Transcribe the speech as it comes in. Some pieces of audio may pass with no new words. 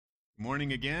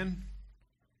Morning again.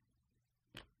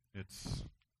 It's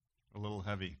a little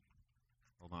heavy.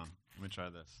 Hold on. Let me try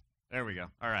this. There we go.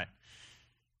 All right.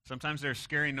 Sometimes there's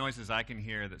scary noises I can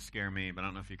hear that scare me, but I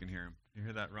don't know if you can hear them. You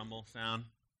hear that rumble sound?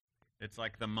 It's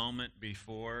like the moment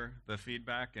before the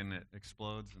feedback, and it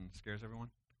explodes and scares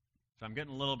everyone. So I'm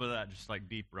getting a little bit of that, just like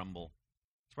deep rumble.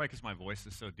 It's probably because my voice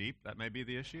is so deep. That may be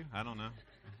the issue. I don't know. I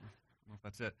don't know if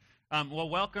that's it. Well,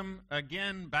 welcome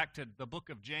again back to the book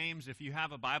of James. If you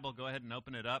have a Bible, go ahead and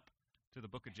open it up to the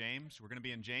book of James. We're going to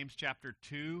be in James chapter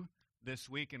 2 this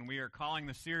week, and we are calling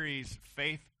the series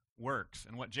Faith Works.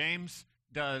 And what James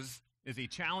does is he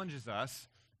challenges us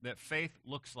that faith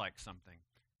looks like something.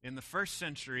 In the first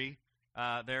century,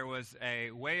 there was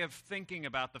a way of thinking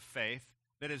about the faith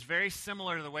that is very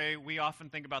similar to the way we often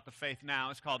think about the faith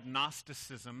now. It's called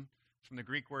Gnosticism, from the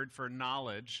Greek word for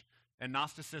knowledge. And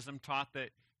Gnosticism taught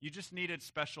that you just needed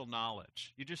special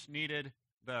knowledge. You just needed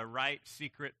the right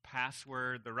secret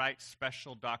password, the right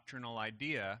special doctrinal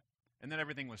idea, and then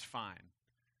everything was fine.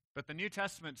 But the New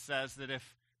Testament says that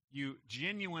if you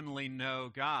genuinely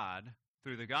know God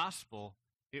through the gospel,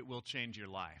 it will change your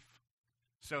life.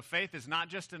 So faith is not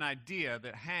just an idea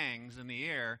that hangs in the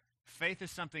air. Faith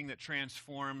is something that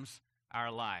transforms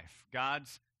our life.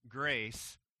 God's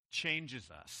grace changes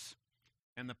us.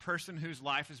 And the person whose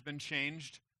life has been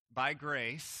changed by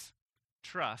grace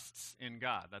trusts in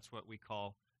God. That's what we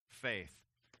call faith.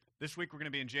 This week we're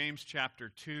going to be in James chapter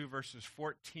 2, verses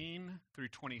 14 through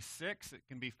 26. It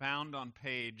can be found on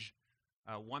page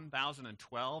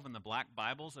 1012 in the black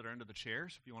Bibles that are under the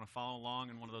chairs, if you want to follow along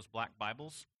in one of those black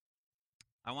Bibles.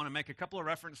 I want to make a couple of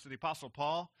references to the Apostle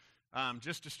Paul.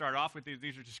 Just to start off with,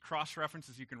 these are just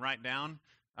cross-references you can write down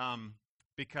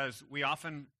because we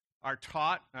often are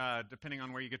taught, depending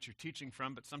on where you get your teaching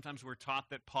from, but sometimes we're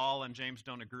taught that Paul and James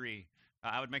don't agree.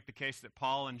 I would make the case that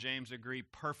Paul and James agree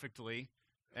perfectly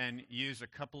and use a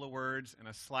couple of words in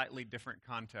a slightly different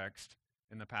context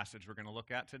in the passage we're going to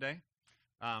look at today.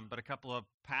 But a couple of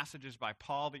passages by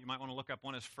Paul that you might want to look up.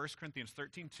 One is 1 Corinthians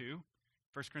 13:2.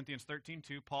 1 Corinthians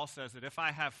 13:2, Paul says that if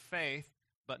I have faith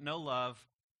but no love,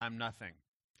 I'm nothing,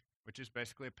 which is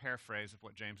basically a paraphrase of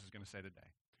what James is going to say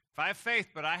today. If I have faith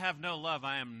but I have no love,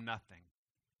 I am nothing.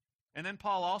 And then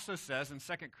Paul also says in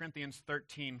 2 Corinthians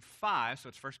 13:5, so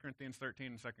it's 1 Corinthians 13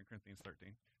 and 2 Corinthians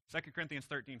 13. 2 Corinthians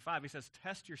 13:5, he says,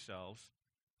 test yourselves,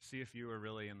 see if you are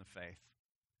really in the faith.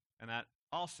 And that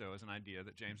also is an idea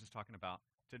that James is talking about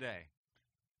today.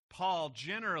 Paul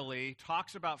generally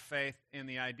talks about faith in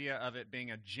the idea of it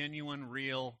being a genuine,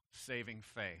 real, saving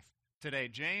faith. Today,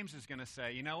 James is going to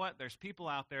say, you know what? There's people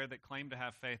out there that claim to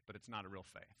have faith, but it's not a real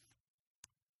faith.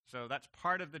 So that's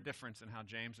part of the difference in how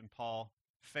James and Paul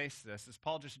face this, is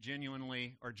Paul just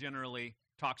genuinely or generally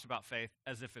talks about faith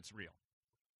as if it's real.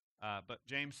 But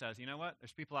James says, you know what?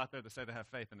 There's people out there that say they have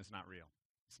faith, and it's not real.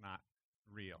 It's not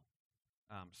real.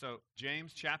 So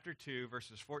James chapter 2,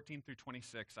 verses 14 through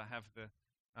 26, I have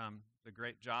the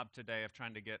great job today of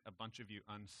trying to get a bunch of you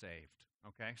unsaved.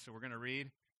 Okay, so we're going to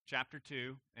read chapter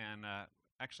 2, and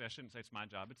actually I shouldn't say it's my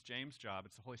job. It's James' job.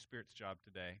 It's the Holy Spirit's job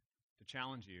today to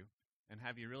challenge you and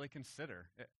have you really consider,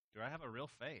 do I have a real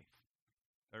faith?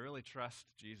 Do I really trust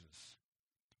Jesus?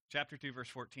 Chapter 2, verse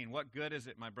 14, what good is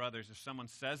it, my brothers, if someone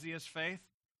says he has faith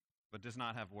but does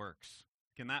not have works?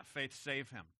 Can that faith save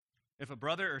him? If a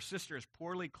brother or sister is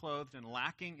poorly clothed and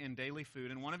lacking in daily food,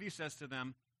 and one of you says to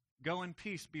them, go in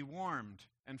peace, be warmed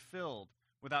and filled,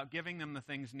 without giving them the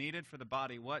things needed for the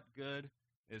body, what good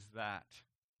is that?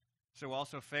 So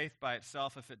also faith by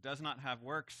itself, if it does not have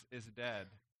works, is dead.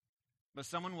 But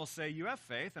someone will say, you have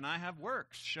faith, and I have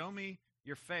works. Show me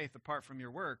your faith apart from your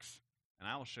works, and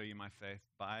I will show you my faith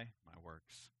by my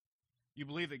works. You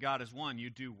believe that God is one, you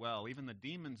do well. Even the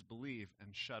demons believe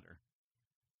and shudder.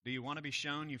 Do you want to be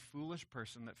shown, you foolish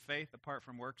person, that faith apart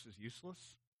from works is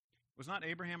useless? Was not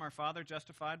Abraham our father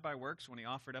justified by works when he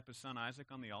offered up his son Isaac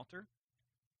on the altar?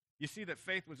 You see that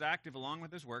faith was active along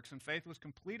with his works, and faith was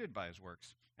completed by his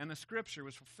works. And the scripture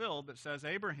was fulfilled that says,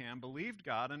 Abraham believed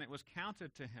God, and it was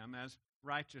counted to him as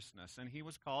righteousness, and he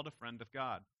was called a friend of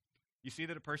God. You see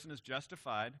that a person is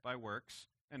justified by works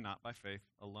and not by faith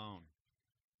alone.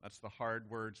 That's the hard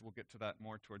words. We'll get to that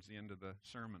more towards the end of the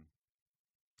sermon.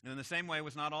 And in the same way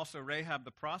was not also Rahab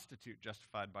the prostitute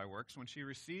justified by works when she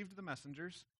received the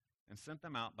messengers and sent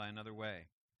them out by another way?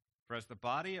 For as the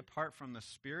body apart from the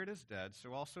spirit is dead,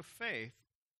 so also faith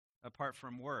apart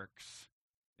from works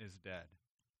is dead.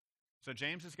 So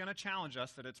James is going to challenge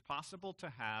us that it's possible to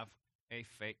have a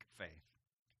fake faith.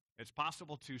 It's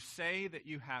possible to say that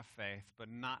you have faith, but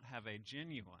not have a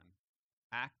genuine,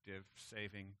 active,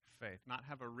 saving faith, not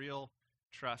have a real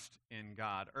trust in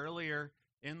God. Earlier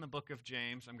in the book of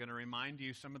James. I'm going to remind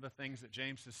you some of the things that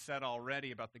James has said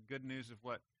already about the good news of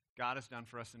what God has done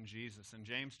for us in Jesus. In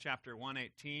James chapter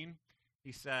 1:18,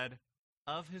 he said,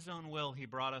 "Of his own will he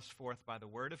brought us forth by the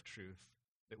word of truth,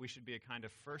 that we should be a kind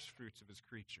of first fruits of his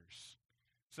creatures."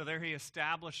 So there he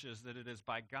establishes that it is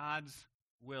by God's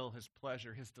will, his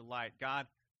pleasure, his delight. God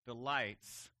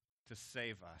delights to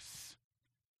save us.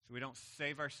 So we don't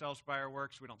save ourselves by our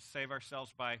works. We don't save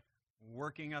ourselves by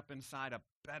working up inside a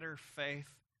better faith.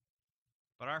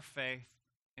 But our faith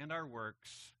and our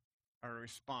works are a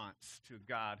response to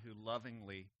God who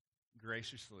lovingly,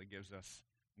 graciously gives us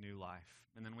new life.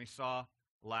 And then we saw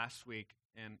last week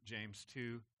in James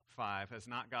 2:5, "Has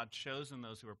not God chosen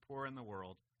those who are poor in the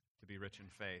world to be rich in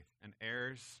faith and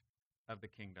heirs of the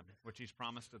kingdom, which he's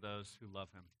promised to those who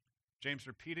love him?" James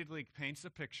repeatedly paints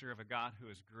a picture of a God who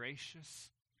is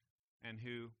gracious and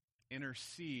who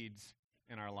intercedes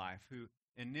in our life, who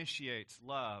initiates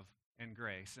love and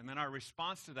grace. And then our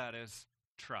response to that is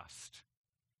trust.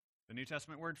 The New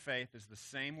Testament word faith is the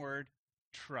same word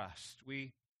trust.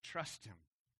 We trust him.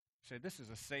 Say, this is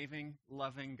a saving,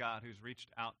 loving God who's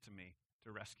reached out to me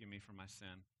to rescue me from my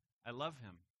sin. I love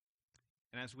him.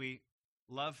 And as we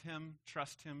love him,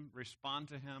 trust him, respond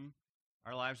to him,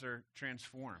 our lives are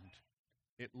transformed.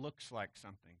 It looks like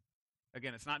something.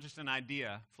 Again, it's not just an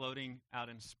idea floating out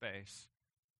in space,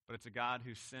 but it's a God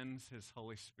who sends his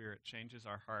Holy Spirit, changes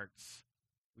our hearts.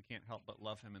 We can't help but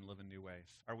love him and live in new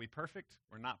ways. Are we perfect?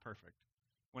 We're not perfect.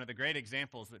 One of the great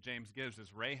examples that James gives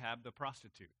is Rahab the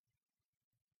prostitute.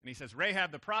 And he says,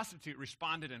 Rahab the prostitute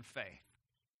responded in faith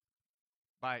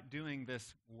by doing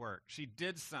this work. She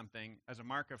did something as a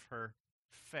mark of her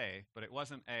faith, but it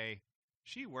wasn't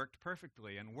she worked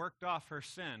perfectly and worked off her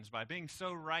sins by being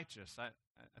so righteous. I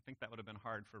think that would have been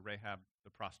hard for Rahab the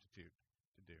prostitute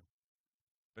to do.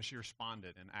 But she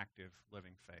responded in active,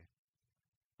 living faith.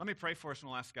 Let me pray for us, and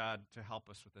we'll ask God to help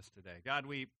us with this today. God,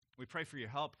 we pray for your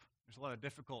help. There's a lot of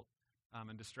difficult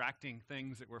and distracting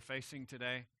things that we're facing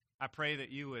today. I pray that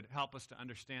you would help us to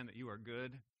understand that you are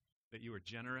good, that you are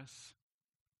generous,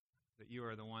 that you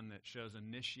are the one that shows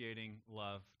initiating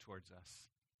love towards us.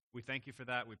 We thank you for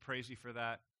that. We praise you for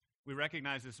that. We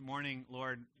recognize this morning,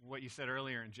 Lord, what you said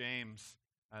earlier in James,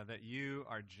 that you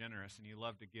are generous and you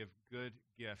love to give good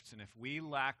gifts. And if we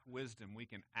lack wisdom, we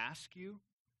can ask you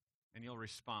and you'll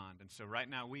respond. And so right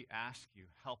now we ask you,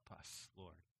 help us,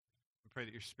 Lord. We pray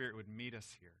that your Spirit would meet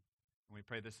us here. And we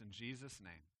pray this in Jesus'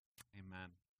 name.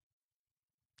 Amen.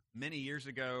 Many years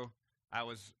ago, I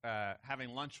was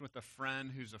having lunch with a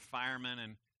friend who's a fireman,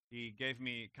 and he gave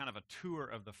me kind of a tour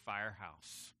of the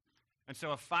firehouse. And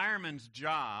so a fireman's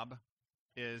job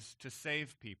is to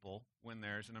save people when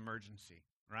there's an emergency,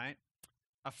 right?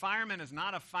 A fireman is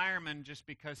not a fireman just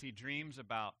because he dreams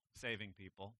about saving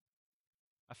people.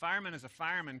 A fireman is a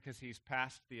fireman because he's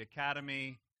passed the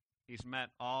academy, he's met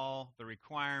all the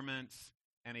requirements,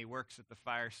 and he works at the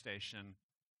fire station,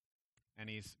 and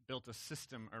he's built a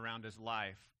system around his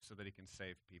life so that he can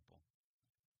save people.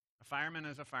 A fireman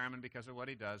is a fireman because of what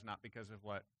he does, not because of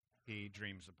what he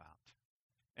dreams about.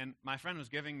 And my friend was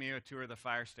giving me a tour of the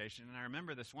fire station, and I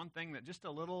remember this one thing that just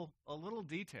a little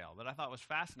detail that I thought was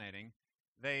fascinating.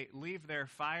 They leave their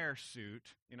fire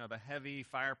suit, the heavy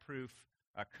fireproof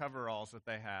coveralls that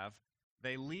they have,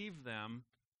 they leave them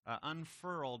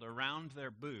unfurled around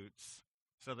their boots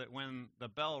so that when the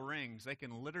bell rings, they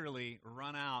can literally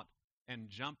run out and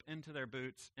jump into their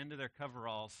boots, into their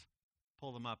coveralls,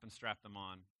 pull them up and strap them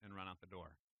on and run out the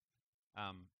door.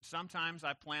 Sometimes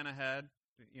I plan ahead,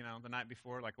 the night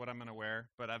before, like what I'm going to wear,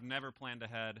 but I've never planned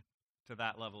ahead to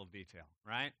that level of detail,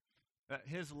 right?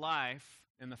 His life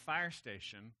in the fire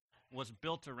station was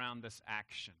built around this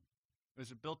action. It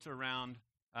was built around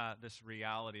this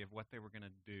reality of what they were going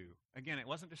to do. Again, it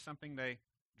wasn't just something they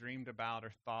dreamed about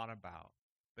or thought about,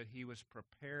 but he was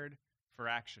prepared for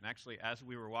action. Actually, as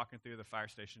we were walking through the fire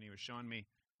station, he was showing me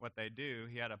what they do.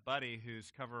 He had a buddy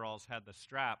whose coveralls had the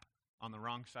strap on the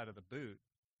wrong side of the boot,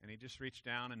 and he just reached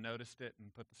down and noticed it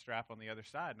and put the strap on the other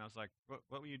side. And I was like,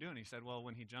 what were you doing? He said, well,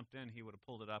 when he jumped in, he would have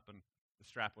pulled it up, and the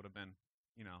strap would have been,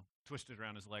 twisted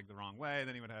around his leg the wrong way.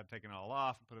 Then he would have taken it all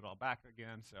off and put it all back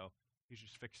again. So he's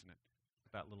just fixing it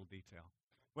with that little detail.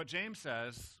 What James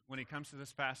says when he comes to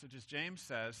this passage is James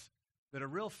says that a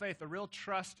real faith, a real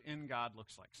trust in God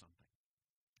looks like something.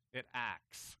 It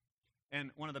acts.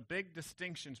 And one of the big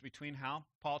distinctions between how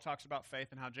Paul talks about faith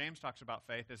and how James talks about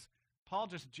faith is Paul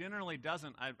just generally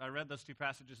doesn't. I read those two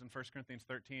passages in 1 Corinthians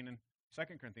 13 and 2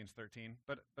 Corinthians 13,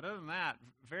 but other than that,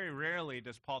 very rarely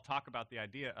does Paul talk about the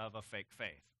idea of a fake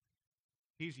faith.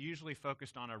 He's usually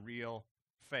focused on a real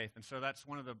faith, and so that's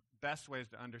one of the best ways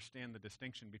to understand the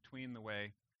distinction between the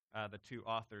way the two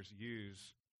authors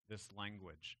use this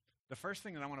language. The first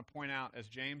thing that I want to point out as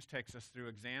James takes us through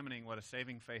examining what a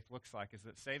saving faith looks like is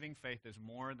that saving faith is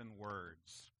more than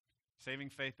words. Saving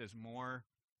faith is more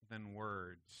than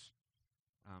words.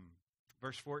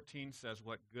 Verse 14 says,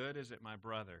 "What good is it, my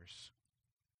brothers?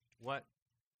 What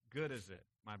good is it,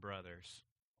 my brothers?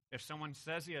 If someone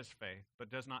says he has faith but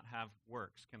does not have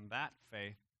works, can that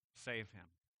faith save him?"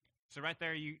 So right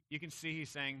there you can see he's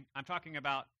saying, I'm talking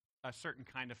about a certain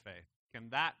kind of faith. Can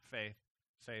that faith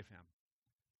save him?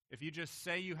 If you just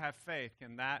say you have faith,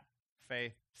 can that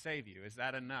faith save you? Is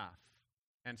that enough?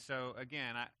 And so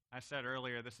again, I said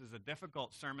earlier, this is a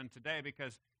difficult sermon today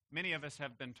because many of us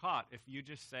have been taught if you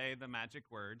just say the magic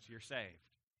words, you're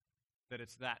saved, that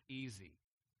it's that easy.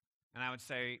 And I would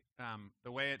say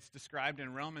the way it's described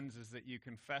in Romans is that you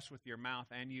confess with your mouth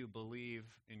and you believe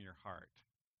in your heart.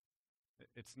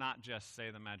 It's not just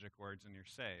say the magic words and you're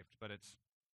saved, but it's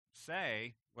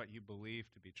say what you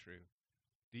believe to be true.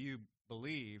 Do you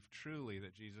believe truly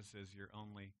that Jesus is your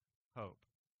only hope?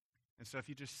 And so if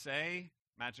you just say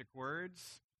magic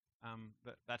words,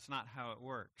 that's not how it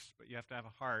works. But you have to have a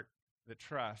heart that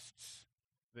trusts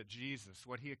that Jesus,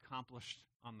 what he accomplished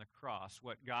on the cross,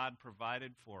 what God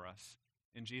provided for us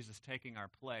in Jesus taking our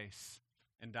place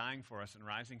and dying for us and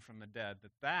rising from the dead,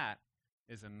 that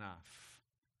is enough.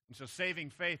 And so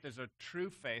saving faith is a true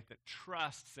faith that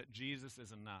trusts that Jesus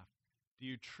is enough. Do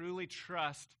you truly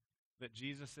trust that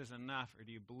Jesus is enough, or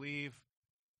do you believe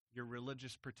your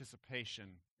religious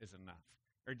participation is enough?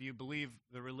 Or do you believe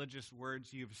the religious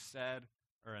words you've said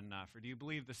are enough? Or do you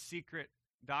believe the secret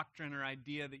doctrine or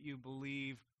idea that you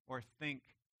believe or think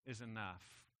is enough?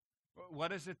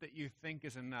 What is it that you think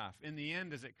is enough? In the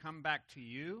end, does it come back to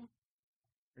you,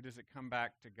 or does it come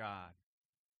back to God?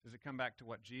 Does it come back to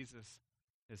what Jesus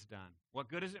has done? What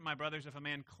good is it, my brothers, if a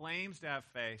man claims to have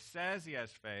faith, says he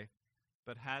has faith,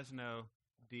 but has no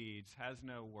deeds, has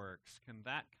no works? Can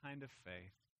that kind of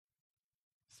faith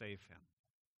save him?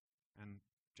 And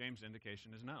James'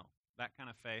 indication is no. That kind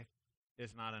of faith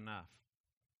is not enough.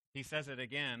 He says it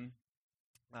again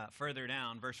further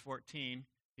down, verse 14.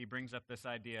 He brings up this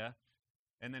idea,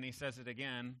 and then he says it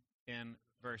again in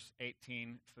verse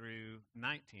 18 through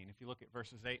 19. If you look at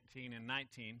verses 18 and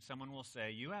 19, someone will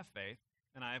say, "You have faith,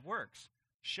 and I have works.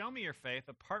 Show me your faith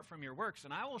apart from your works,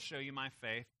 and I will show you my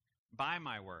faith by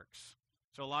my works."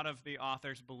 So a lot of the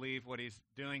authors believe what he's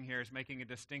doing here is making a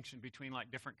distinction between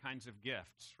like different kinds of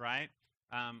gifts, right?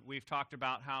 We've talked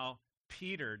about how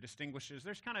Peter distinguishes,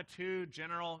 there's kind of two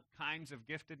general kinds of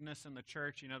giftedness in the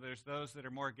church. You know, there's those that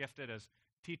are more gifted as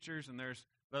teachers, and there's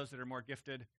those that are more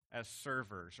gifted as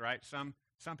servers, right? Some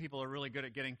people are really good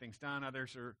at getting things done.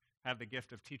 Others have the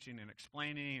gift of teaching and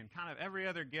explaining, and kind of every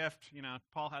other gift. You know,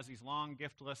 Paul has these long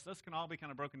gift lists. Those can all be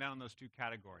kind of broken down in those two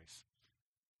categories.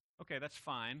 Okay, that's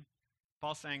fine.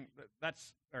 Paul's saying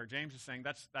James is saying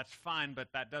that's fine,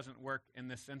 but that doesn't work in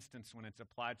this instance when it's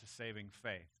applied to saving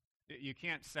faith. You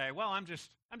can't say, "Well, I'm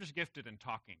just gifted in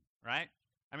talking," right?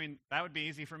 I mean, that would be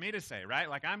easy for me to say, right?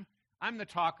 Like I'm the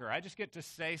talker. I just get to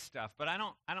say stuff, but I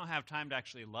don't have time to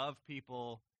actually love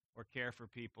people or care for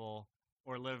people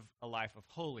or live a life of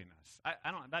holiness.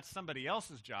 I don't. That's somebody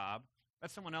else's job.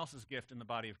 That's someone else's gift in the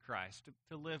body of Christ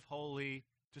to live holy,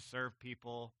 to serve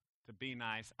people, to be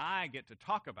nice. I get to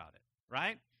talk about it,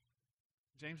 right?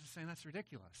 James is saying that's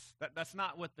ridiculous. That's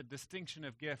not what the distinction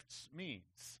of gifts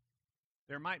means.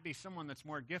 There might be someone that's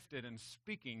more gifted in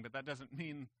speaking, but that doesn't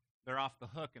mean they're off the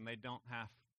hook and they don't have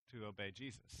to obey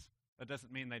Jesus. That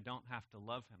doesn't mean they don't have to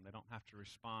love him. They don't have to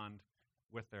respond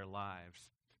with their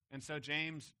lives. And so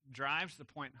James drives the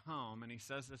point home, and he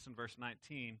says this in verse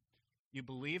 19. You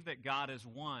believe that God is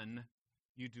one,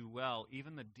 you do well.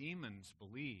 Even the demons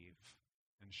believe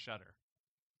and shudder.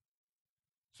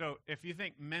 So if you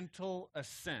think mental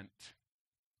assent,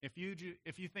 if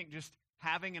you think just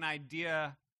having an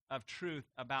idea of truth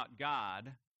about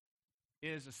God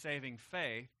is a saving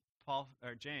faith,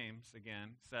 James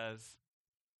again says,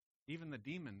 even the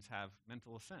demons have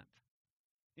mental assent.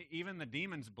 Even the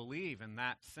demons believe in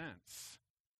that sense,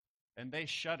 and they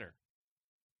shudder.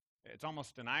 It's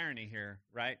almost an irony here,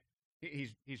 right?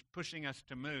 He's pushing us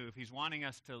to move. He's wanting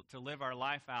us to live our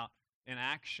life out in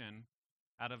action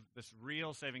out of this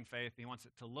real saving faith. He wants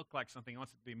it to look like something. He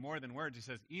wants it to be more than words. He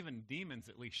says even demons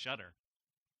at least shudder.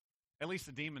 At least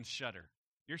the demons shudder.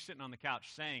 You're sitting on the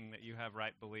couch saying that you have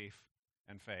right belief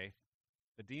and faith.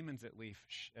 The demons at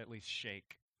least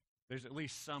shake. There's at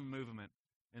least some movement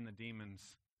in the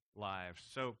demons' lives.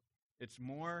 So it's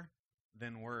more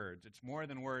than words. It's more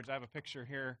than words. I have a picture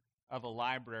here of a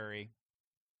library.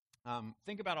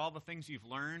 Think about all the things you've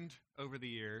learned over the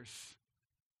years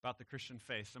about the Christian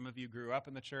faith. Some of you grew up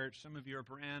in the church. Some of you are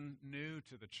brand new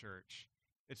to the church.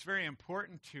 it's very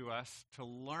important to us to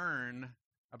learn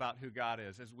about who God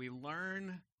is. As we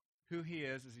learn who he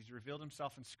is, as he's revealed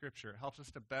himself in Scripture, it helps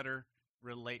us to better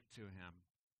relate to him.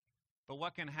 But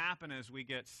what can happen is we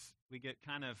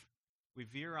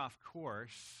veer off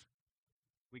course,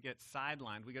 we get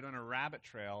sidelined, we get on a rabbit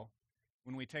trail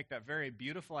when we take that very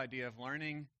beautiful idea of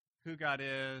learning who God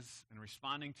is and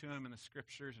responding to him in the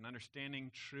Scriptures and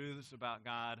understanding truths about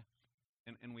God,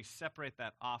 and we separate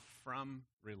that off from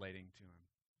relating to him.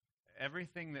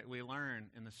 Everything that we learn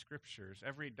in the Scriptures,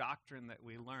 every doctrine that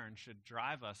we learn should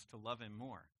drive us to love him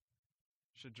more,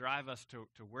 should drive us to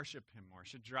worship him more,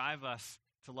 should drive us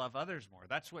to love others more.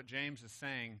 That's what James is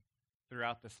saying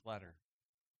throughout this letter,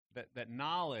 that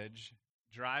knowledge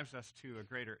drives us to a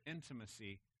greater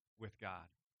intimacy with God.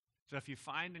 So if you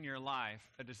find in your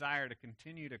life a desire to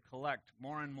continue to collect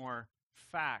more and more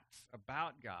facts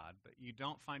about God, but you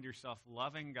don't find yourself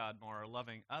loving God more or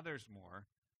loving others more,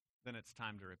 then it's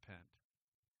time to repent.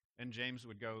 And James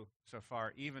would go so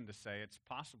far even to say it's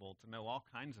possible to know all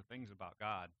kinds of things about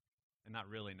God and not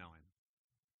really know him,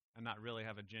 and not really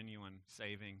have a genuine,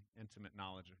 saving, intimate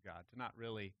knowledge of God, to not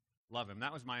really love him.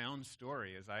 That was my own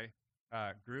story. As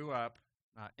I grew up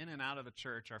in and out of the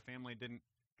church, our family didn't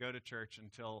go to church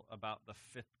until about the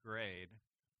 6th grade,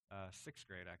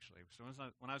 actually. So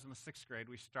when I was in the 6th grade,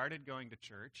 we started going to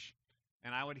church,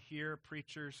 and I would hear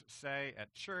preachers say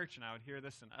at church, and I would hear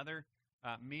this in other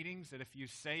meetings, that if you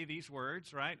say these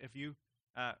words, right, if you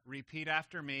repeat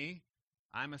after me,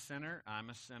 I'm a sinner, I'm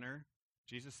a sinner.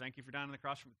 Jesus, thank you for dying on the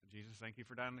cross for me. Jesus, thank you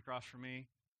for dying on the cross for me.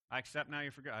 I accept now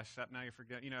you forget. I accept now you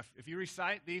forget. If you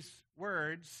recite these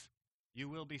words, you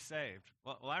will be saved.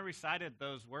 Well, I recited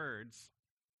those words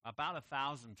about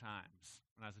 1,000 times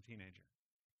when I was a teenager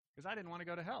because I didn't want to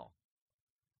go to hell.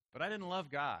 But I didn't love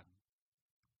God.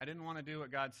 I didn't want to do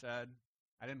what God said.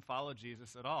 I didn't follow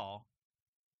Jesus at all.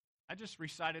 I just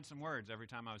recited some words every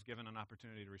time I was given an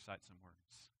opportunity to recite some words.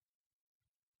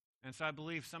 And so I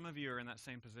believe some of you are in that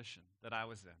same position that I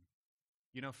was in.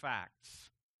 You know facts.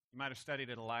 You might have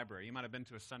studied at a library. You might have been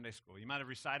to a Sunday school. You might have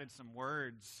recited some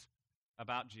words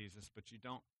about Jesus, but you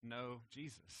don't know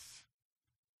Jesus.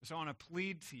 So I want to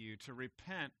plead to you to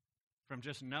repent from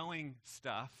just knowing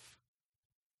stuff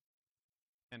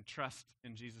and trust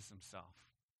in Jesus himself.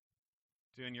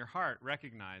 To, in your heart,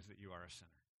 recognize that you are a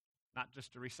sinner. Not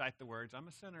just to recite the words, I'm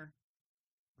a sinner,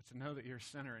 but to know that you're a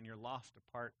sinner and you're lost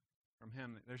apart from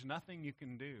him. There's nothing you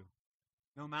can do.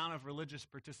 No amount of religious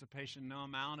participation, no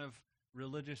amount of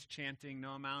religious chanting,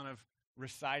 no amount of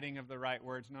reciting of the right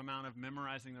words, no amount of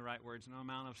memorizing the right words, no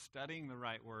amount of studying the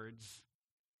right words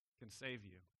can save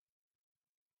you.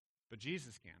 But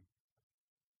Jesus can.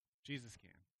 Jesus can.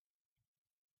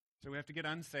 So we have to get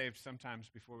unsaved sometimes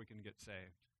before we can get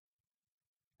saved.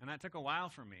 And that took a while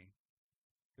for me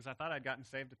because I thought I'd gotten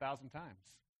saved 1,000 times.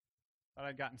 I thought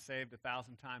I'd gotten saved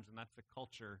 1,000 times, and that's the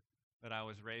culture that I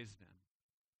was raised in.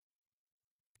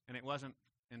 And it wasn't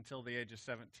until the age of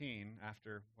 17,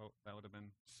 after, that would have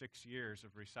been 6 years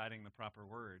of reciting the proper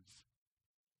words,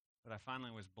 that I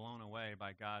finally was blown away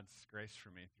by God's grace for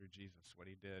me through Jesus, what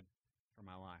he did for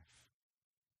my life,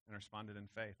 and responded in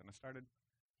faith. And I started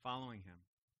following him.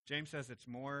 James says it's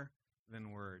more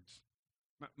than words.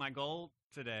 My goal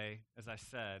today, as I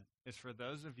said, is for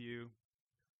those of you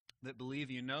that believe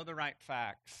you know the right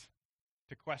facts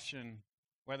to question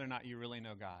whether or not you really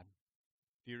know God.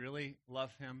 Do you really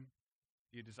love him?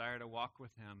 Do you desire to walk with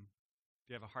him?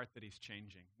 Do you have a heart that he's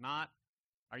changing? Not,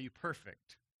 are you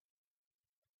perfect?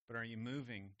 But are you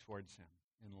moving towards him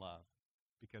in love?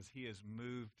 Because he has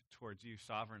moved towards you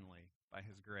sovereignly by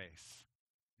his grace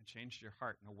and changed your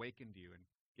heart and awakened you and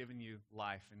given you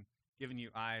life and given you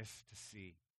eyes to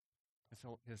see.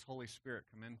 His Holy Spirit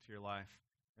come into your life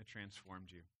and transformed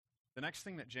you. The next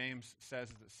thing that James says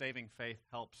is that saving faith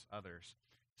helps others.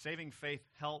 Saving faith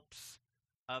helps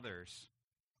others.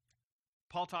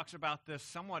 Paul talks about this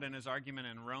somewhat in his argument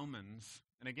in Romans.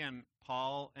 And again,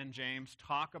 Paul and James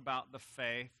talk about the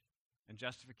faith and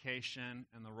justification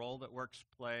and the role that works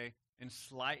play in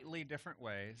slightly different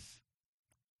ways.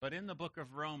 But in the book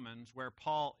of Romans, where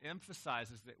Paul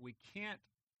emphasizes that we can't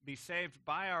be saved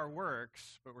by our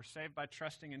works, but we're saved by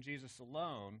trusting in Jesus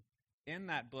alone, in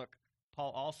that book,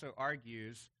 Paul also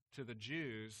argues to the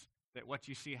Jews that what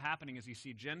you see happening is you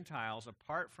see Gentiles,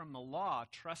 apart from the law,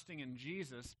 trusting in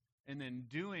Jesus and then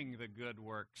doing the good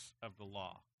works of the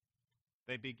law.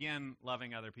 They begin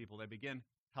loving other people. They begin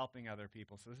helping other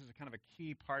people. So this is kind of a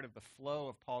key part of the flow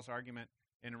of Paul's argument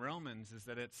in Romans, is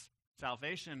that it's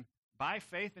salvation by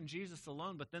faith in Jesus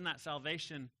alone, but then that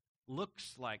salvation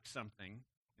looks like something,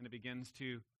 and it begins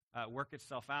to work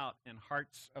itself out in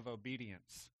hearts of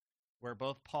obedience. where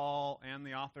both Paul and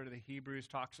the author of the Hebrews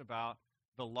talks about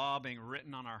the law being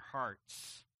written on our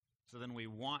hearts. So then we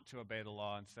want to obey the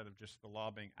law instead of just the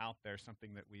law being out there,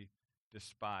 something that we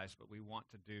despise, but we want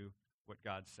to do what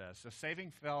God says. So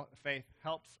saving faith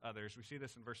helps others. We see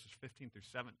this in verses 15 through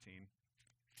 17.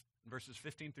 In verses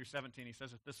 15 through 17, he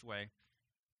says it this way.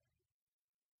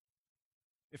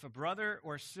 If a brother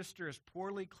or sister is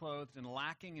poorly clothed and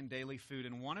lacking in daily food,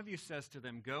 and one of you says to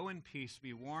them, "Go in peace,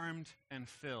 be warmed and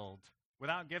filled,"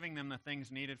 without giving them the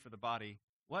things needed for the body,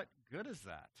 what good is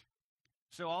that?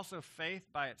 So also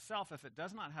faith by itself, if it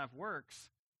does not have works,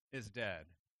 is dead.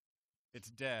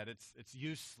 It's dead. It's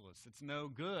useless. It's no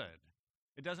good.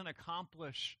 It doesn't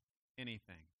accomplish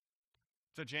anything.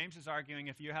 So James is arguing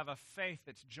if you have a faith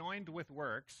that's joined with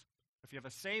works, if you have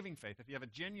a saving faith, if you have a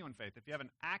genuine faith, if you have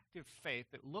an active faith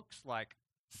that looks like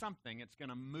something, it's going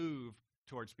to move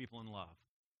towards people in love.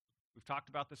 We've talked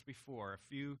about this before.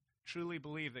 If you truly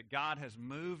believe that God has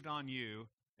moved on you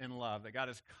in love, that God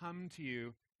has come to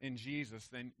you in Jesus,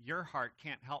 then your heart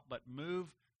can't help but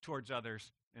move towards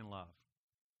others in love.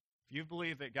 If you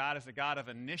believe that God is a God of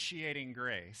initiating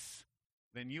grace,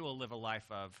 then you will live a life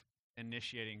of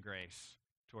initiating grace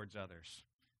towards others.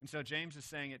 And so James is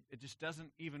saying it just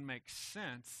doesn't even make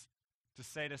sense to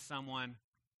say to someone,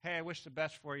 "Hey, I wish the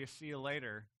best for you, see you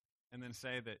later," and then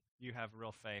say that you have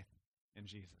real faith in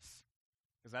Jesus.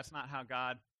 Because that's not how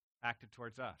God acted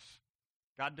towards us.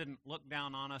 God didn't look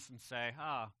down on us and say,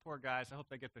 poor guys, I hope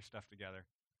they get their stuff together.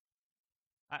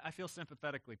 I feel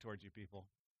sympathetically towards you people.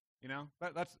 You know,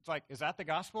 it's like, is that the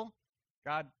gospel?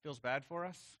 God feels bad for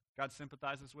us. God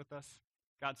sympathizes with us.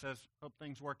 God says, hope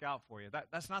things work out for you.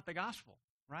 That's not the gospel,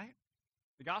 right?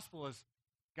 The gospel is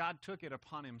God took it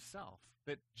upon himself,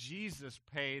 that Jesus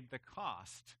paid the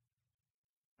cost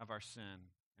of our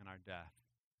sin and our death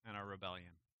and our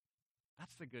rebellion.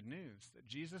 That's the good news, that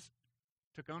Jesus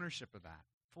took ownership of that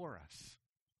for us.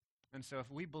 And so if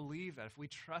we believe that, if we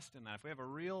trust in that, if we have a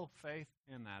real faith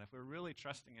in that, if we're really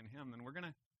trusting in him, then we're going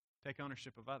to take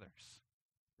ownership of others.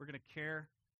 We're going to care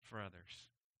for others.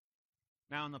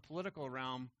 Now, in the political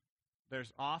realm,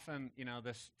 there's often,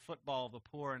 this football of the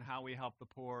poor and how we help the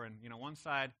poor. And, one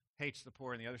side hates the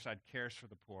poor and the other side cares for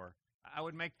the poor. I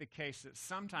would make the case that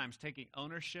sometimes taking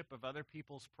ownership of other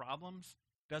people's problems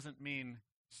doesn't mean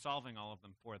solving all of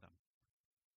them for them.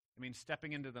 It means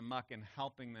stepping into the muck and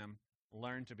helping them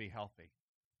learn to be healthy,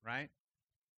 right?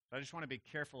 So I just want to be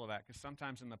careful of that, because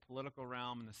sometimes in the political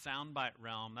realm and the soundbite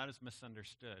realm, that is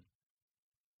misunderstood.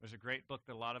 There's a great book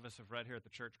that a lot of us have read here at the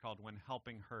church called When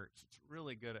Helping Hurts. It's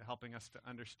really good at helping us to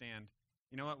understand,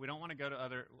 we don't want to go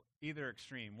to either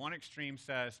extreme. One extreme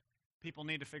says people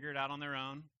need to figure it out on their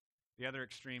own. The other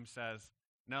extreme says,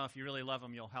 no, if you really love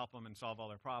them, you'll help them and solve all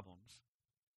their problems.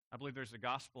 I believe there's a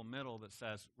gospel middle that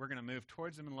says we're going to move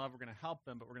towards them in love, we're going to help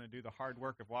them, but we're going to do the hard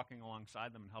work of walking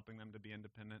alongside them and helping them to be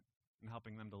independent and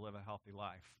helping them to live a healthy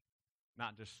life.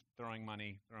 Not just throwing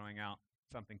money, throwing out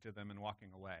something to them and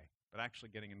walking away, but actually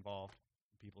getting involved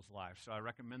in people's lives. So I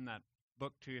recommend that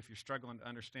book to you if you're struggling to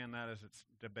understand that as it's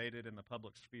debated in the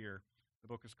public sphere. The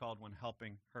book is called When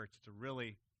Helping Hurts. It's a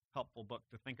really helpful book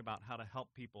to think about how to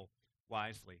help people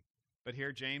wisely. But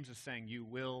here James is saying you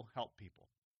will help people.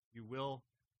 You will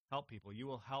help people. You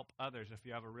will help others if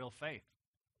you have a real faith.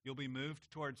 You'll be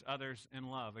moved towards others in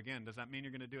love. Again, does that mean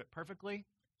you're going to do it perfectly?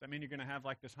 Does that mean you're going to have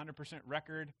like this 100%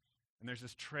 record and there's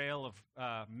this trail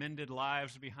of mended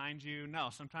lives behind you? No,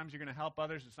 sometimes you're going to help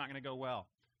others, it's not going to go well.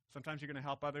 Sometimes you're going to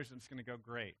help others and it's going to go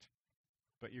great.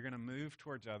 But you're going to move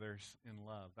towards others in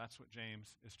love. That's what James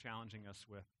is challenging us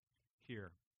with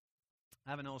here. I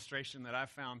have an illustration that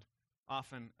I've found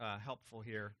often helpful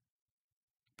here,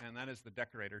 and that is the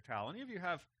decorator towel. Any of you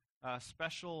have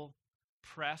special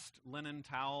pressed linen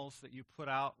towels that you put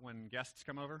out when guests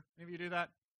come over? Any of you do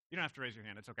that? You don't have to raise your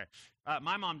hand. It's okay.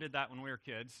 My mom did that when we were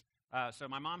kids. So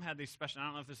my mom had these special, I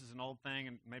don't know if this is an old thing,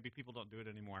 and maybe people don't do it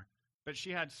anymore, but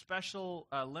she had special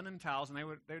linen towels, and they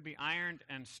would be ironed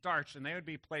and starched, and they would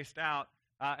be placed out.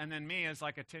 And then me, as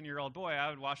like a 10-year-old boy, I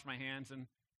would wash my hands, and,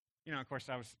 of course,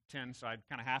 I was 10, so I'd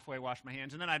kind of halfway wash my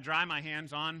hands, and then I'd dry my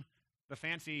hands on the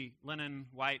fancy linen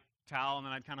white towel, and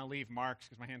then I'd kind of leave marks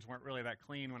because my hands weren't really that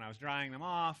clean when I was drying them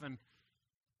off, and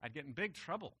I'd get in big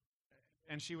trouble.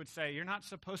 And she would say, you're not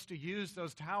supposed to use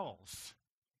those towels.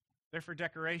 They're for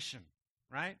decoration,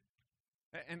 right?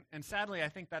 And sadly, I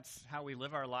think that's how we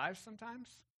live our lives sometimes.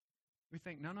 We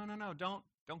think, no,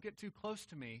 don't get too close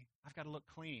to me. I've got to look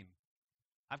clean.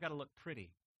 I've got to look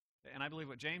pretty. And I believe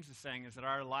what James is saying is that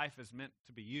our life is meant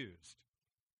to be used.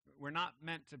 We're not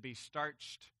meant to be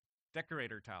starched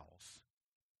decorator towels.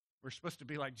 We're supposed to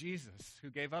be like Jesus,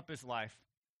 who gave up his life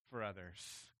for others,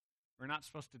 We're not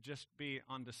supposed to just be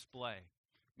on display.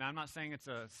 Now, I'm not saying it's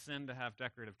a sin to have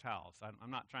decorative towels. I'm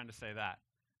not trying to say that.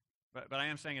 But I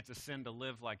am saying it's a sin to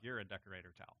live like you're a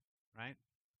decorator towel, right?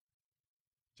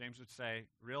 James would say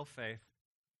real faith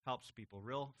helps people.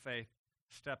 Real faith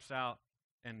steps out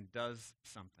and does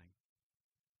something.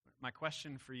 My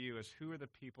question for you is, who are the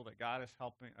people that God is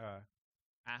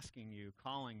asking you,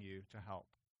 calling you to help?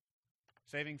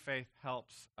 Saving faith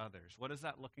helps others. What is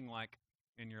that looking like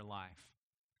in your life?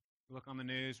 We look on the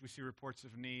news, we see reports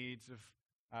of needs,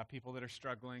 of people that are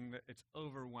struggling. It's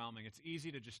overwhelming. It's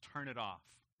easy to just turn it off,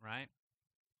 right?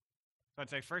 So I'd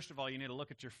say, first of all, you need to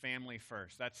look at your family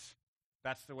first. That's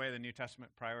the way the New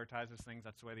Testament prioritizes things.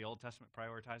 That's the way the Old Testament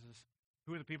prioritizes.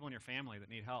 Who are the people in your family that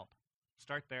need help?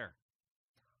 Start there.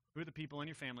 Who are the people in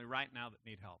your family right now that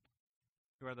need help?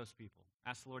 Who are those people?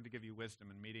 Ask the Lord to give you wisdom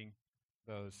in meeting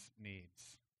those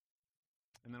needs.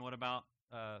 And then what about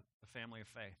the family of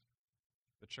faith,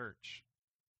 the church?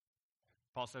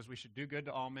 Paul says we should do good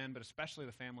to all men, but especially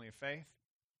the family of faith.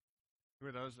 Who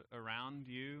are those around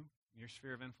you, your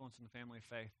sphere of influence in the family of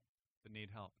faith that need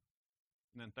help?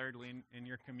 And then thirdly, in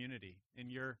your community, in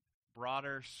your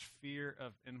broader sphere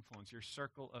of influence, your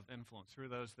circle of influence, who are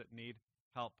those that need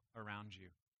help around you?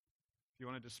 If you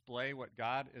want to display what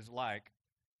God is like,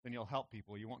 then you'll help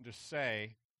people. You won't just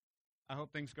say, I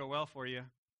hope things go well for you,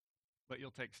 but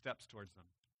you'll take steps towards them.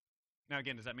 Now,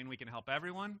 again, does that mean we can help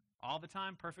everyone all the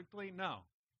time perfectly? No.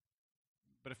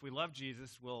 But if we love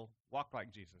Jesus, we'll walk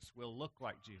like Jesus. We'll look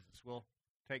like Jesus. We'll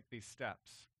take these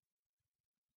steps.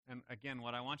 And again,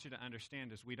 what I want you to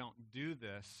understand is we don't do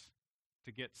this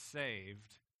to get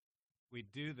saved. We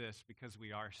do this because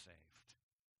we are saved.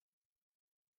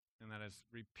 And that is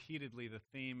repeatedly the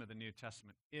theme of the New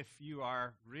Testament. If you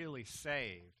are really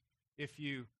saved, if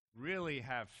you really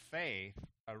have faith,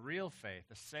 a real faith,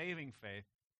 a saving faith,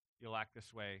 you'll act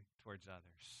this way towards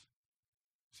others.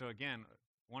 So again,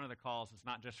 one of the calls is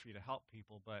not just for you to help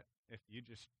people, but if you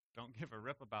just don't give a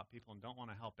rip about people and don't want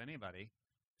to help anybody,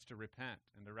 it's to repent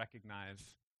and to recognize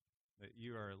that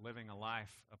you are living a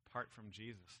life apart from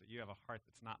Jesus, that you have a heart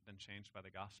that's not been changed by the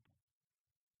gospel.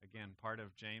 Again, part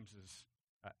of James's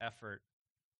effort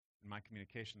in my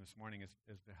communication this morning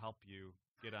is to help you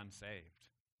get unsaved.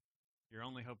 Your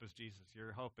only hope is Jesus.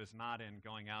 Your hope is not in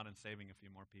going out and saving a few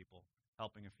more people,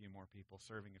 helping a few more people,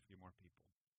 serving a few more people.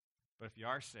 But if you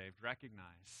are saved,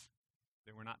 recognize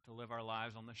that we're not to live our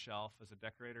lives on the shelf as a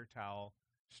decorator towel,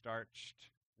 starched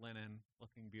linen,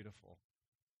 looking beautiful.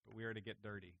 But we are to get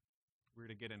dirty. We are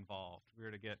to get involved. We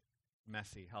are to get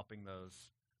messy, helping those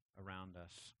around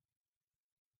us.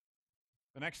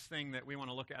 The next thing that we want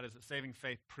to look at is that saving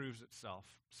faith proves itself.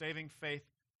 Saving faith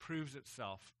proves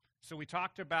itself. So we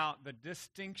talked about the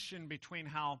distinction between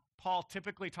how Paul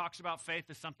typically talks about faith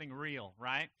as something real,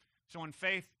 right? So when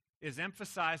faith is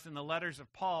emphasized in the letters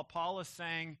of Paul, Paul is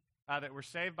saying that we're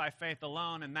saved by faith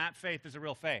alone, and that faith is a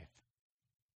real faith.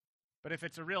 But if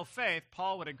it's a real faith,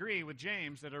 Paul would agree with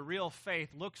James that a real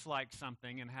faith looks like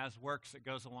something and has works that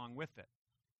goes along with it.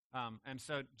 And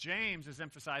so James is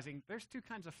emphasizing there's two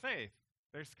kinds of faith.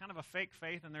 There's kind of a fake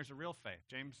faith and there's a real faith.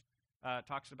 James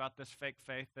talks about this fake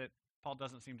faith that Paul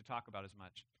doesn't seem to talk about as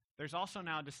much. There's also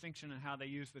now a distinction in how they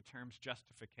use the terms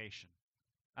justification.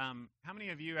 How many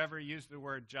of you ever used the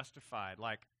word justified?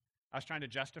 Like, I was trying to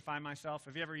justify myself.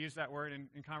 Have you ever used that word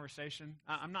in conversation?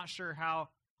 I'm not sure how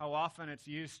often it's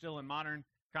used still in modern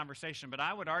conversation, but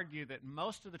I would argue that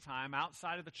most of the time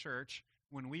outside of the church,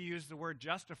 when we use the word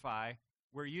justify,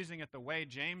 we're using it the way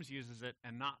James uses it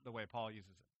and not the way Paul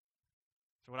uses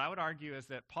it. So what I would argue is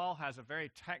that Paul has a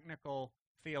very technical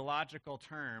theological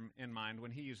term in mind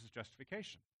when he uses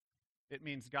justification. It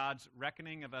means God's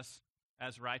reckoning of us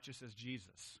as righteous as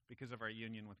Jesus because of our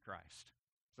union with Christ.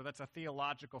 So that's a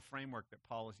theological framework that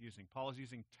Paul is using. Paul is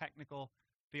using technical,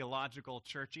 theological,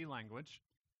 churchy language.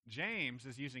 James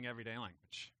is using everyday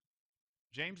language.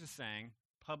 James is saying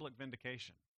public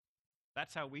vindication.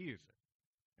 That's how we use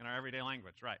it in our everyday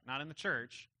language, right? Not in the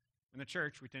church. In the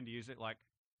church, we tend to use it like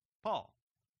Paul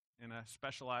in a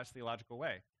specialized theological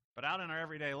way. But out in our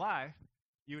everyday life,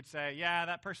 you would say, yeah,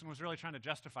 that person was really trying to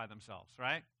justify themselves,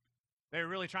 right? They were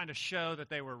really trying to show that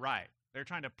they were right. They're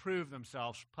trying to prove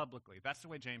themselves publicly. That's the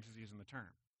way James is using the term.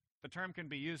 The term can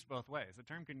be used both ways. The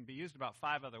term can be used about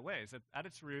 5 other ways. At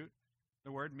its root,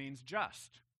 the word means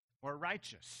just or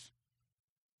righteous.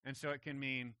 And so it can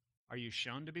mean, are you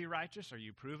shown to be righteous? Are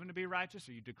you proven to be righteous?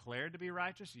 Are you declared to be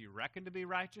righteous? Are you reckoned to be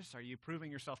righteous? Are you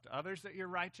proving yourself to others that you're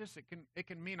righteous? It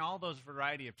can mean all those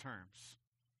variety of terms.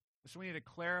 So we need to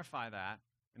clarify that,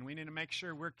 and we need to make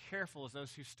sure we're careful as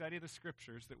those who study the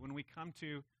Scriptures that when we come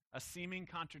to a seeming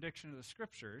contradiction of the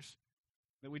Scriptures,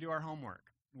 that we do our homework.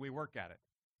 We work at it.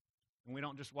 And we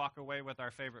don't just walk away with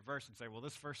our favorite verse and say, well,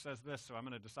 this verse says this, so I'm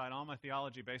going to decide all my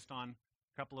theology based on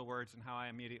a couple of words and how I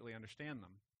immediately understand them.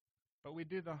 But we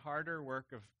do the harder work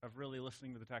of really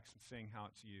listening to the text and seeing how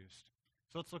it's used.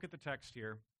 So let's look at the text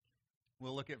here.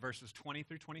 We'll look at verses 20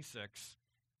 through 26.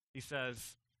 He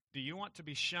says, do you want to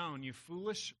be shown, you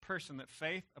foolish person, that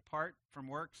faith apart from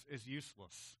works is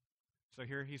useless? So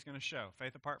here he's going to show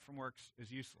faith apart from works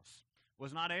is useless.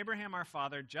 Was not Abraham our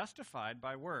father justified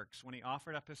by works when he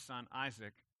offered up his son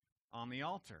Isaac on the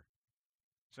altar?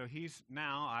 So he's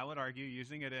now, I would argue,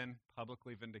 using it in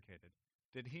publicly vindicated.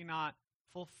 Did he not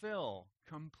fulfill,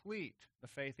 complete the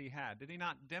faith he had? Did he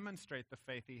not demonstrate the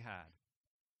faith he had?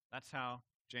 That's how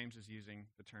James is using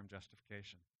the term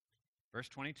justification. Verse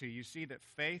 22, you see that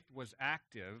faith was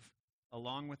active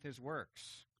along with his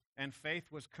works, and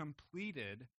faith was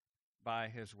completed by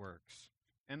his works.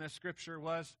 And the scripture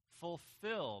was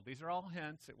fulfilled. These are all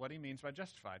hints at what he means by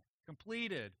justified.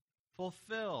 Completed,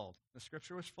 fulfilled. The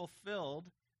scripture was fulfilled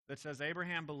that says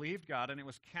Abraham believed God, and it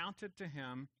was counted to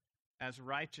him as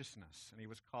righteousness, and he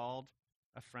was called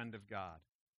a friend of God.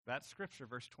 That scripture,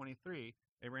 verse 23,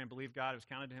 Abraham believed God, it was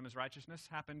counted to him as righteousness,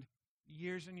 happened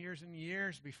years and years and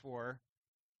years before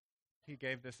he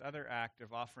gave this other act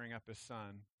of offering up his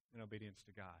son in obedience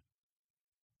to God.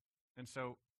 And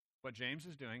so what James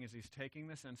is doing is he's taking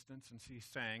this instance and he's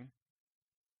saying,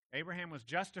 Abraham was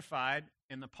justified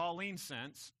in the Pauline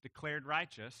sense, declared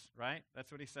righteous, right?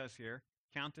 That's what he says here.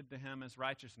 Counted to him as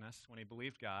righteousness when he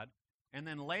believed God. And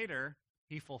then later,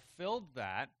 he fulfilled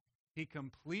that. He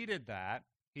completed that.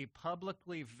 He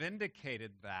publicly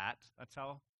vindicated that. That's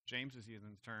how James is using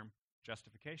the term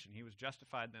justification. He was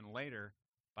justified then later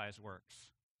by his works.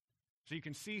 So you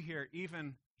can see here,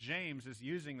 even James is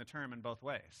using the term in both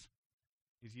ways.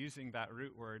 He's using that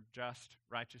root word, just,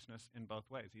 righteousness, in both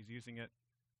ways. He's using it.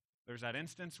 There's that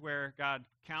instance where God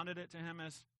counted it to him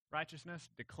as righteousness,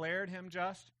 declared him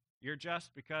just. You're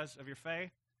just because of your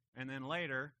faith. And then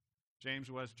later, James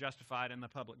was justified in the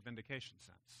public vindication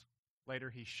sense.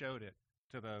 Later, he showed it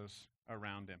to those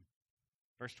around him.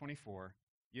 Verse 24,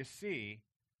 you see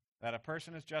that a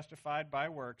person is justified by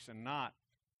works and not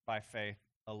by faith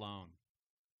alone.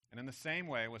 And in the same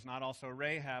way was not also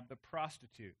Rahab the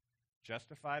prostitute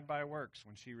justified by works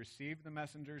when she received the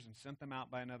messengers and sent them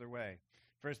out by another way?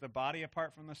 For as the body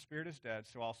apart from the spirit is dead,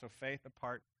 so also faith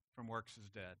apart from works is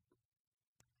dead.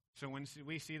 So when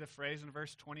we see the phrase in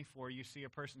verse 24, you see a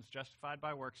person's justified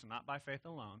by works and not by faith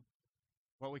alone,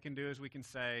 what we can do is we can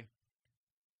say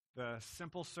the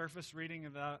simple surface reading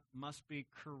of that must be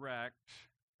correct,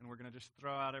 and we're going to just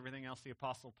throw out everything else the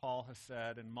Apostle Paul has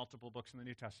said in multiple books in the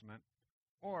New Testament.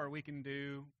 Or we can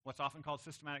do what's often called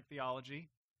systematic theology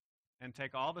and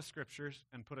take all the scriptures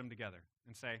and put them together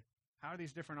and say, how are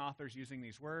these different authors using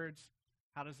these words?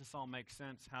 How does this all make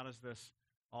sense? How does this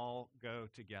all go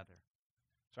together?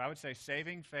 So I would say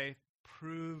saving faith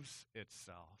proves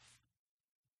itself.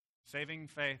 Saving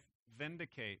faith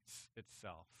vindicates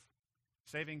itself.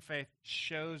 Saving faith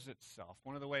shows itself.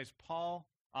 One of the ways Paul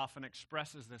often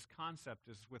expresses this concept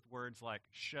is with words like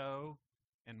show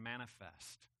and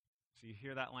manifest. So you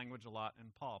hear that language a lot in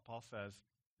Paul. Paul says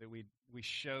that we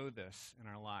show this in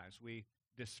our lives. We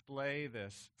display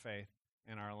this faith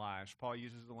in our lives. Paul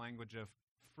uses the language of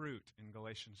fruit in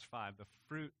Galatians 5. The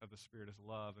fruit of the Spirit is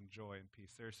love and joy and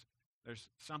peace. There's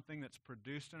something that's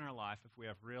produced in our life if we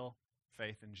have real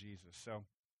faith in Jesus. So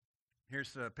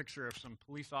here's a picture of some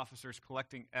police officers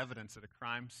collecting evidence at a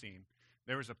crime scene.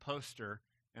 There was a poster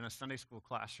in a Sunday school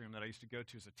classroom that I used to go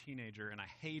to as a teenager, and I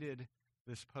hated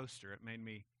this poster. It made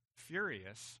me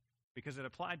furious because it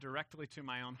applied directly to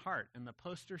my own heart. And the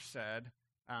poster said,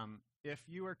 if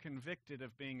you are convicted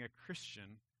of being a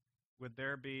Christian, would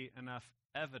there be enough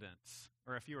evidence?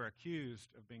 Or if you are accused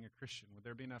of being a Christian, would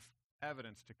there be enough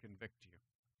evidence to convict you?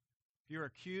 If you are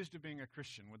accused of being a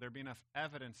Christian, would there be enough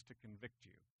evidence to convict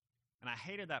you? And I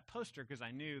hated that poster because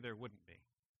I knew there wouldn't be.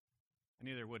 I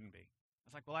knew there wouldn't be. I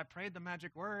was like, well, I prayed the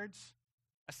magic words.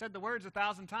 I said the words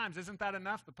 1,000 times. Isn't that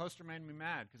enough? The poster made me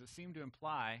mad because it seemed to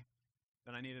imply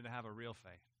that I needed to have a real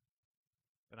faith,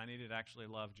 that I needed to actually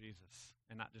love Jesus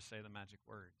and not just say the magic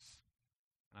words.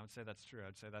 And I would say that's true.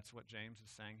 I'd say that's what James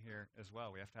is saying here as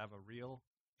well. We have to have a real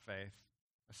faith,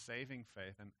 a saving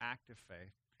faith, an active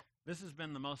faith. This has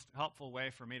been the most helpful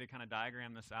way for me to kind of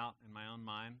diagram this out in my own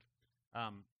mind.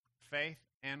 Faith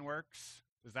and works,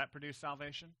 does that produce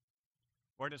salvation?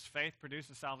 Or does faith produce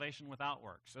a salvation without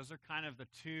works? Those are kind of the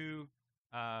two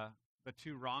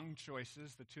wrong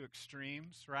choices, the two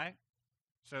extremes, right?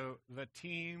 So the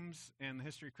teams in the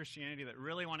history of Christianity that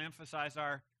really want to emphasize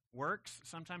our works,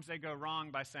 sometimes they go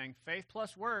wrong by saying faith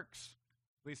plus works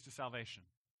leads to salvation.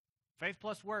 Faith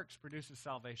plus works produces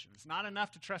salvation. It's not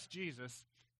enough to trust Jesus.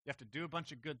 You have to do a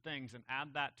bunch of good things and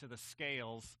add that to the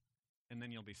scales, and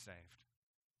then you'll be saved.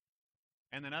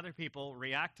 And then other people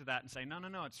react to that and say,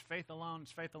 no, it's faith alone,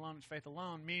 it's faith alone, it's faith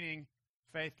alone, meaning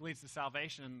faith leads to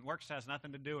salvation and works has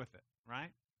nothing to do with it, right?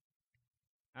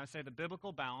 I would say the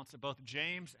biblical balance that both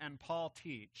James and Paul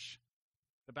teach,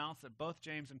 the balance that both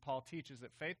James and Paul teach is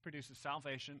that faith produces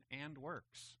salvation and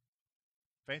works.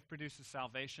 Faith produces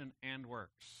salvation and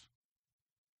works.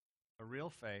 A real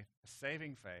faith, a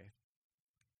saving faith,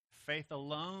 faith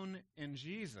alone in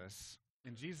Jesus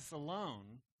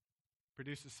alone,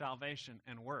 produces salvation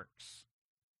and works.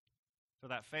 So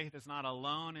that faith is not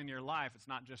alone in your life. It's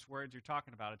not just words you're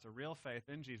talking about. It's a real faith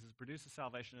in Jesus. It produces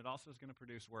salvation. It also is going to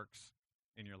produce works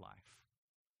in your life.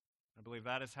 I believe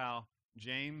that is how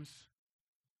James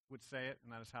would say it,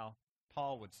 and that is how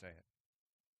Paul would say it.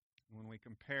 When we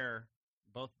compare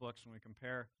both books, when we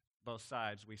compare both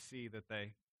sides, we see that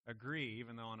they agree,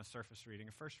 even though on a surface reading,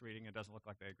 a first reading, it doesn't look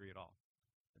like they agree at all.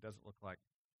 It doesn't look like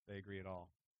they agree at all.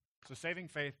 So saving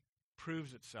faith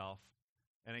proves itself.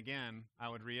 And again, I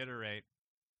would reiterate,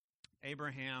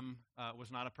 Abraham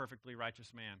was not a perfectly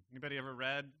righteous man. Anybody ever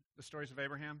read the stories of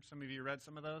Abraham? Some of you read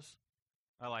some of those?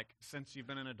 Since you've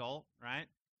been an adult, right?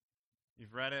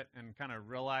 You've read it and kind of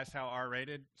realized how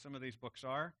R-rated some of these books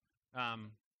are.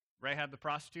 Rahab the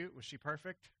prostitute, was she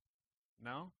perfect?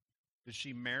 No. Did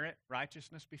she merit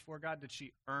righteousness before God? Did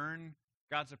she earn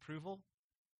God's approval?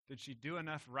 Did she do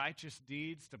enough righteous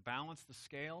deeds to balance the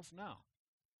scales? No.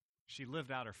 She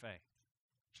lived out her faith.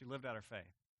 She lived out her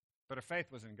faith. But her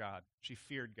faith was in God. She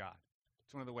feared God.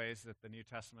 It's one of the ways that the New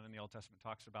Testament and the Old Testament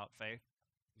talks about faith,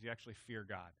 is you actually fear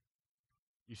God.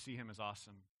 You see him as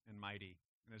awesome and mighty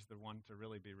and as the one to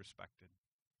really be respected.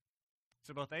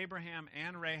 So both Abraham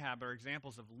and Rahab are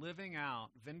examples of living out,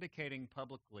 vindicating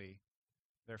publicly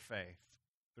their faith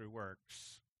through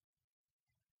works.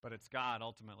 But it's God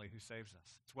ultimately who saves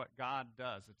us. It's what God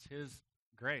does. It's his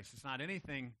grace. It's not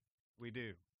anything we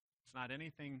do. It's not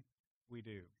anything we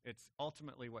do. It's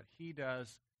ultimately what he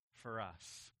does for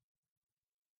us.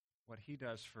 What he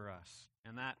does for us.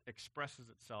 And that expresses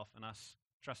itself in us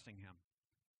trusting him,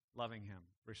 loving him,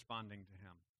 responding to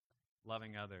him,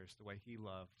 loving others the way he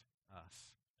loved us.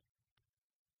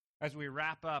 As we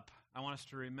wrap up, I want us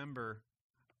to remember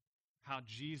how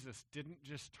Jesus didn't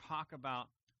just talk about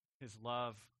his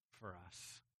love for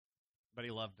us, but he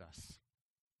loved us.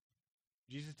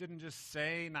 Jesus didn't just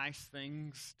say nice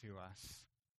things to us,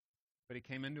 but he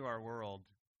came into our world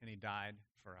and he died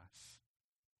for us.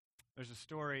 There's a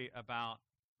story about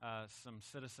some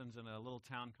citizens in a little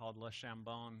town called Le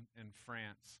Chambon in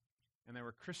France, and there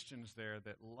were Christians there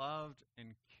that loved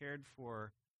and cared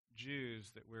for Jews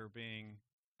that were being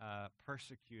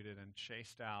persecuted and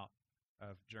chased out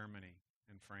of Germany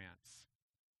and France.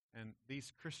 And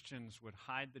these Christians would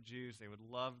hide the Jews, they would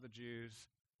love the Jews,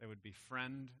 they would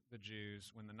befriend the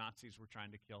Jews when the Nazis were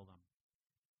trying to kill them.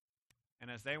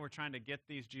 And as they were trying to get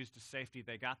these Jews to safety,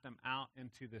 they got them out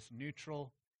into this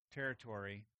neutral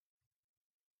territory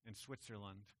in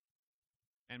Switzerland.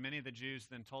 And many of the Jews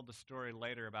then told the story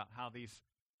later about how these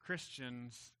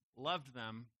Christians loved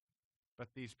them, but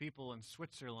these people in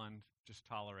Switzerland just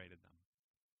tolerated them.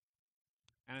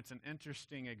 And it's an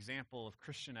interesting example of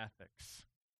Christian ethics.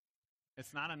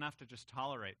 It's not enough to just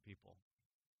tolerate people.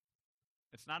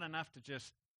 It's not enough to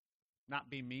just not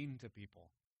be mean to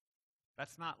people.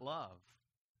 That's not love.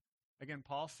 Again,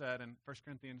 Paul said in 1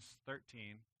 Corinthians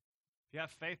 13, if you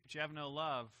have faith but you have no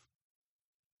love,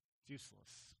 it's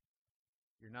useless.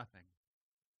 You're nothing.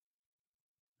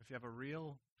 If you have a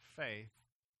real faith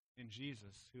in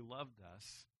Jesus who loved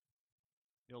us,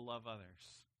 you'll love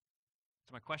others.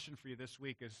 So my question for you this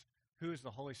week is, who is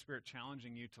the Holy Spirit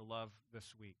challenging you to love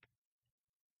this week?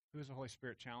 Who is the Holy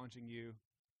Spirit challenging you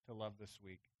to love this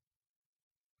week?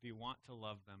 Do you want to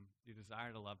love them? Do you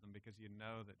desire to love them because you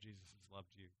know that Jesus has loved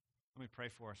you? Let me pray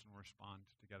for us and we'll respond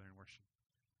together in worship.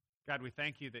 God, we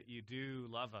thank you that you do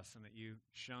love us and that you've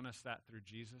shown us that through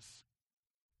Jesus.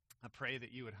 I pray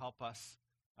that you would help us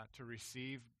to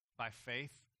receive by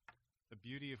faith the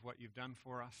beauty of what you've done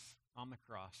for us on the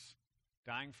cross,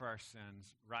 dying for our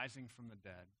sins, rising from the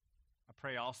dead. I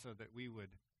pray also that we would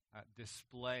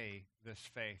display this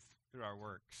faith through our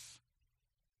works,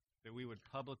 that we would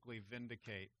publicly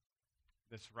vindicate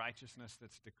this righteousness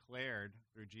that's declared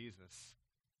through Jesus,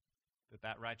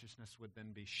 that righteousness would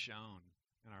then be shown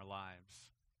in our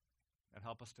lives. That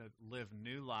help us to live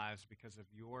new lives because of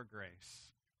your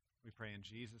grace. We pray in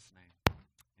Jesus' name.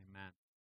 Amen.